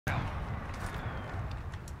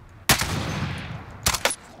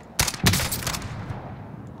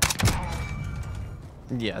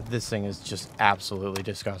Yeah, this thing is just absolutely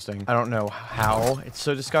disgusting. I don't know how it's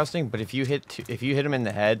so disgusting, but if you hit them in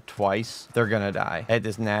the head twice, they're gonna die. I had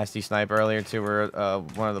this nasty snipe earlier too, where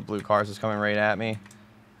one of the blue cars was coming right at me,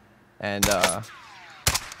 and I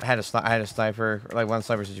had a sniper, like one of the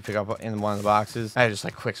snipers that you pick up in one of the boxes. I just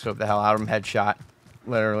like quick scope the hell out of him, headshot.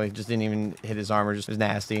 Literally, just didn't even hit his armor. Just was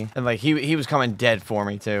nasty, and like he was coming dead for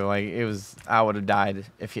me too. Like it was, I would have died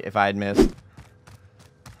if I had missed.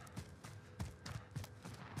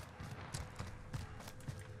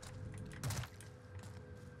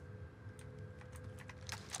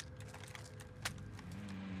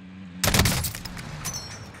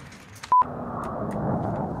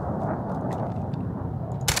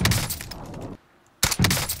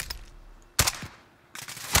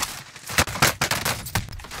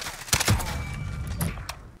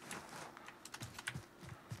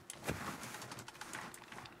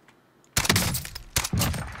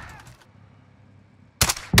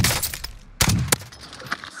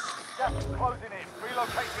 Closing in.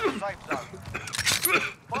 Relocating to the safe zone.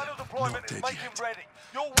 Final deployment is making ready.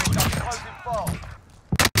 Your window is closing fast.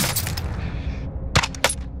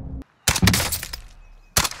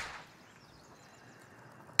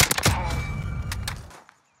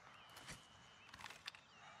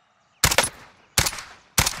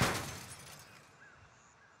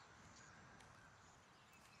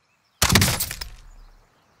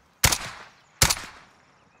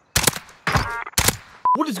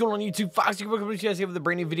 What is going on YouTube? Foxy Grandpa here with a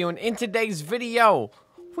brand new video, and in today's video,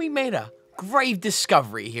 we made a grave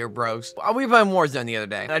discovery here, bros. We were playing Warzone the other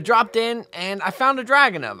day, and I dropped in, and I found a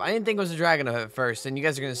Dragunov. I didn't think it was a Dragunov at first, and you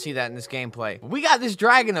guys are going to see that in this gameplay. We got this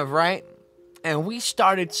Dragunov, right? And we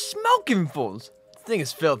started smoking fools. This thing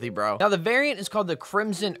is filthy, bro. Now, the variant is called the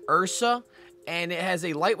Crimson Ursa, and it has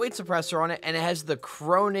a lightweight suppressor on it, and it has the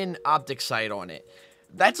Cronin optic sight on it.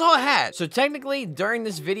 That's all it had. So technically, during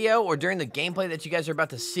this video, or during the gameplay that you guys are about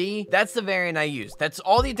to see, that's the variant I used. That's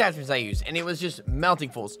all the attachments I used, and it was just melting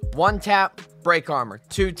fools. 1 tap, break armor.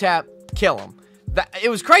 2 tap, kill them. It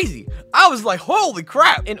was crazy. I was like, holy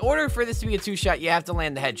crap. In order for this to be a 2-shot, you have to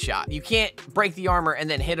land the headshot. You can't break the armor and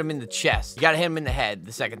then hit him in the chest. You gotta hit him in the head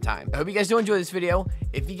the second time. I hope you guys do enjoy this video.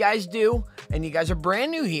 If you guys do, and you guys are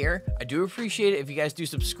brand new here, I do appreciate it if you guys do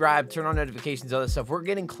subscribe, turn on notifications, all that stuff. We're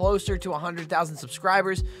getting closer to 100,000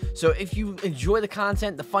 subscribers. So if you enjoy the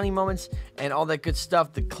content, the funny moments, and all that good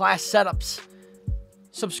stuff, the class setups,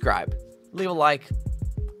 subscribe, leave a like,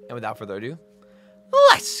 and without further ado,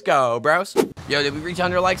 let's go, bros. Yo, did we reach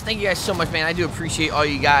 100 likes? Thank you guys so much, man. I do appreciate all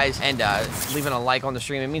you guys, and leaving a like on the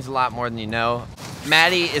stream. It means a lot more than you know.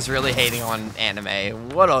 Maddie is really hating on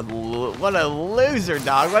anime. What a loser,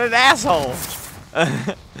 dog. What an asshole.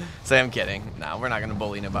 Say I'm kidding. No, we're not gonna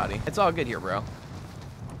bully nobody. It's all good here, bro.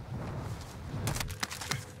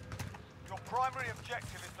 Your primary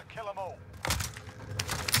objective is to kill them all.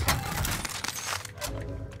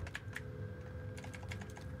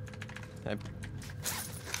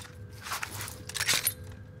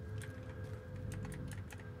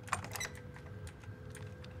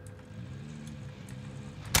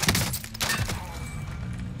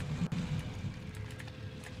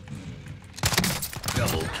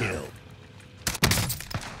 Double kill.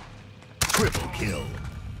 Triple kill.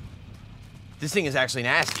 This thing is actually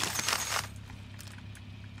nasty.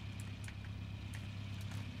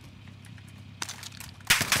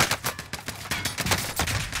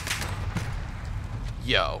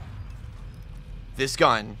 Yo. This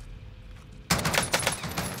gun.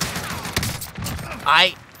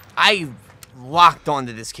 I locked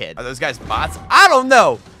onto this kid. Are those guys bots? I don't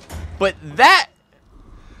know. But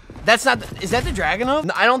that's not, is that the Dragunov?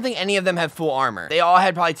 No, I don't think any of them had full armor. They all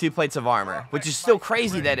had probably 2 plates of armor, which is still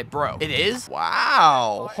crazy that it broke. It is?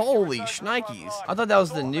 Wow. Holy shnikes. I thought that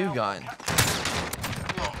was the new gun.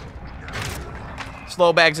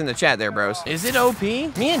 Slow bags in the chat there, bros. Is it OP?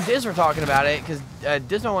 Me and Diz were talking about it, because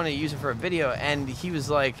Diz don't want to use it for a video, and he was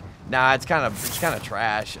like, nah, it's kind of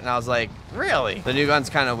trash. And I was like, really? The new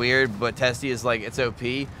gun's kind of weird, but Testy is like, it's OP.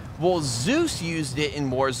 Well, Zeus used it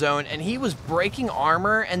in Warzone, and he was breaking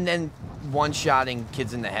armor and then one-shotting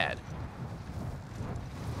kids in the head.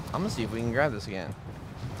 I'm gonna see if we can grab this again.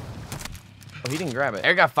 Oh, he didn't grab it.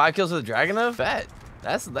 Eric got 5 kills with the Dragunov? Bet.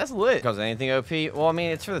 That's lit. Because anything OP? Well, I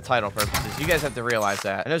mean, it's for the title purposes. You guys have to realize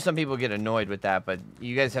that. I know some people get annoyed with that, but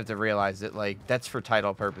you guys have to realize that, like, that's for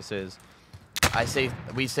title purposes.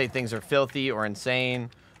 We say things are filthy or insane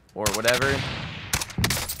or whatever.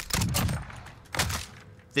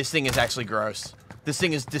 This thing is actually gross. This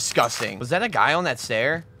thing is disgusting. Was that a guy on that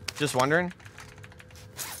stair? Just wondering.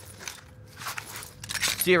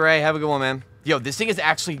 See you, Ray. Have a good one, man. Yo, this thing is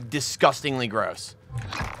actually disgustingly gross.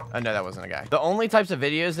 Oh, no, that wasn't a guy. The only types of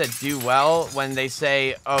videos that do well when they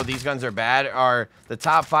say, oh, these guns are bad, are the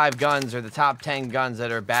top 5 guns or the top 10 guns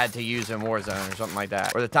that are bad to use in Warzone or something like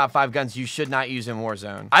that. Or the top 5 guns you should not use in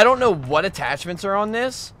Warzone. I don't know what attachments are on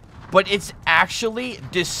this, but it's actually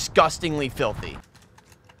disgustingly filthy.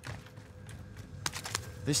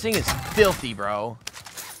 This thing is filthy, bro.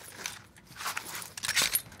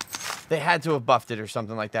 They had to have buffed it or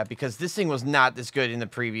something like that because this thing was not this good in the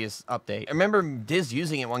previous update. I remember Diz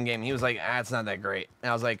using it one game. He was like, it's not that great. And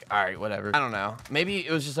I was like, all right, whatever. I don't know. Maybe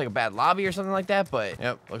it was just like a bad lobby or something like that, but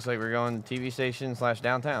yep, looks like we're going TV station /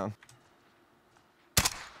 downtown.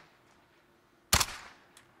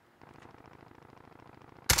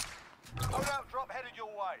 Loadout drop headed your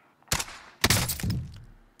way.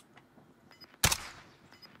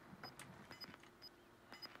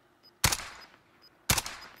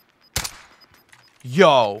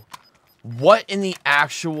 Yo, what in the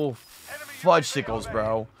actual fudgesicles,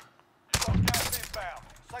 bro? You've got gas inbound.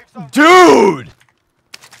 Safe zone. Dude!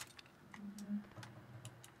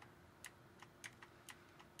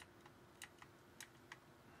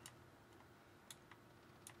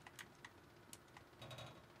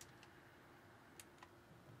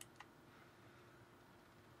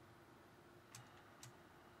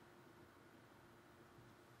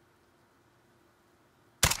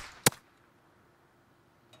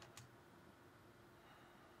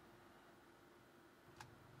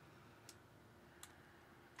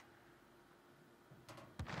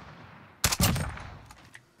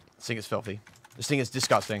 This thing is filthy. This thing is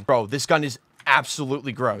disgusting. Bro, this gun is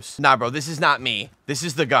absolutely gross. Nah, bro, this is not me. This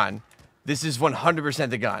is the gun. This is 100%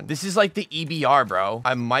 the gun. This is like the EBR, bro.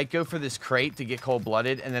 I might go for this crate to get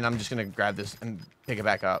cold-blooded, and then I'm just gonna grab this and pick it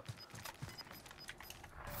back up.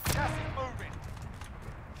 Gas is moving.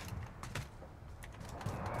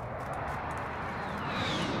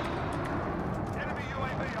 Enemy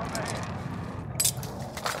UAV overhead.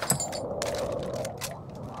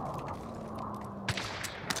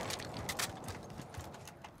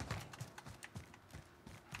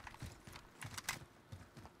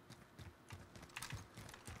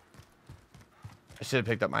 I should have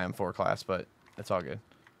picked up my M4 class, but it's all good.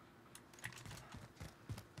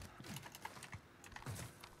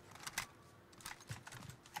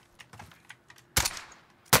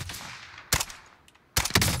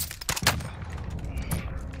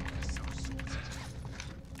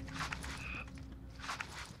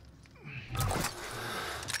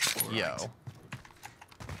 Yo.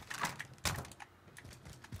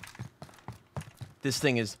 This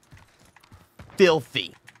thing is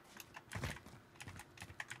filthy.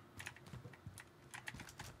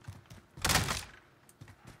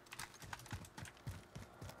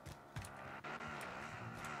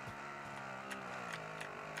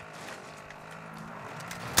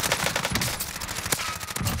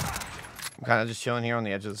 I'm kind of just chilling here on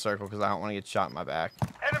the edge of the circle because I don't want to get shot in my back.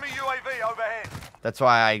 Enemy UAV overhead. That's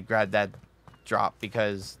why I grabbed that drop,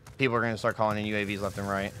 because people are going to start calling in UAVs left and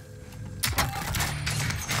right.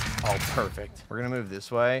 Oh, perfect. We're going to move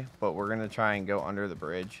this way, but we're going to try and go under the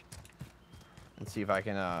bridge and see if I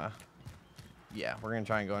can, yeah, we're going to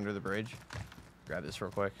try and go under the bridge. Grab this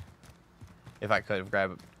real quick. If I could have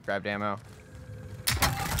grabbed ammo.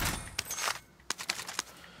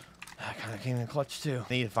 I kind of came in clutch too.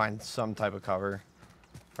 Need to find some type of cover.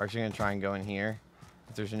 We're actually going to try and go in here.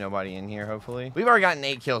 If there's nobody in here, hopefully. We've already gotten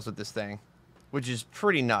 8 kills with this thing, which is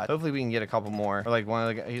pretty nuts. Hopefully we can get a couple more. Or like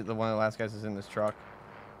one of the last guys is in this truck.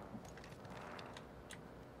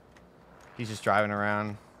 He's just driving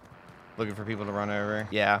around looking for people to run over.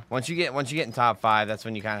 Yeah, once you get in top 5, that's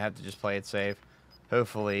when you kind of have to just play it safe.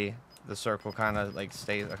 Hopefully the circle kind of like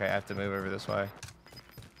stays. Okay, I have to move over this way.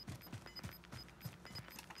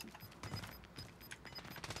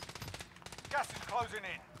 Gas is closing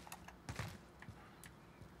in.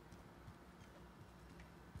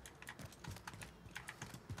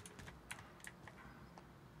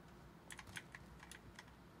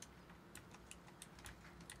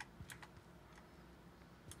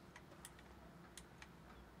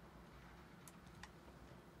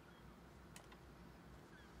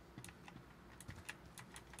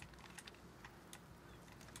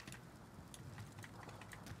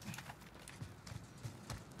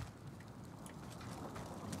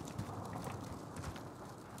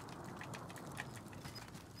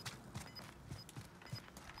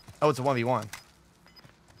 Oh, it's a 1v1.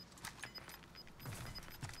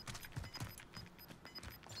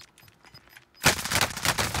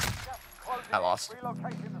 I lost.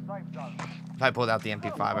 Relocating the safe zone. If I pulled out the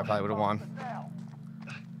MP5, I probably would have won. Now.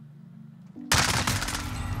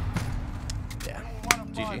 Yeah.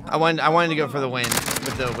 GG. I wanted to go for the win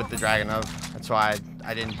with the Dragunov. That's why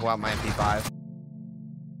I didn't pull out my MP5.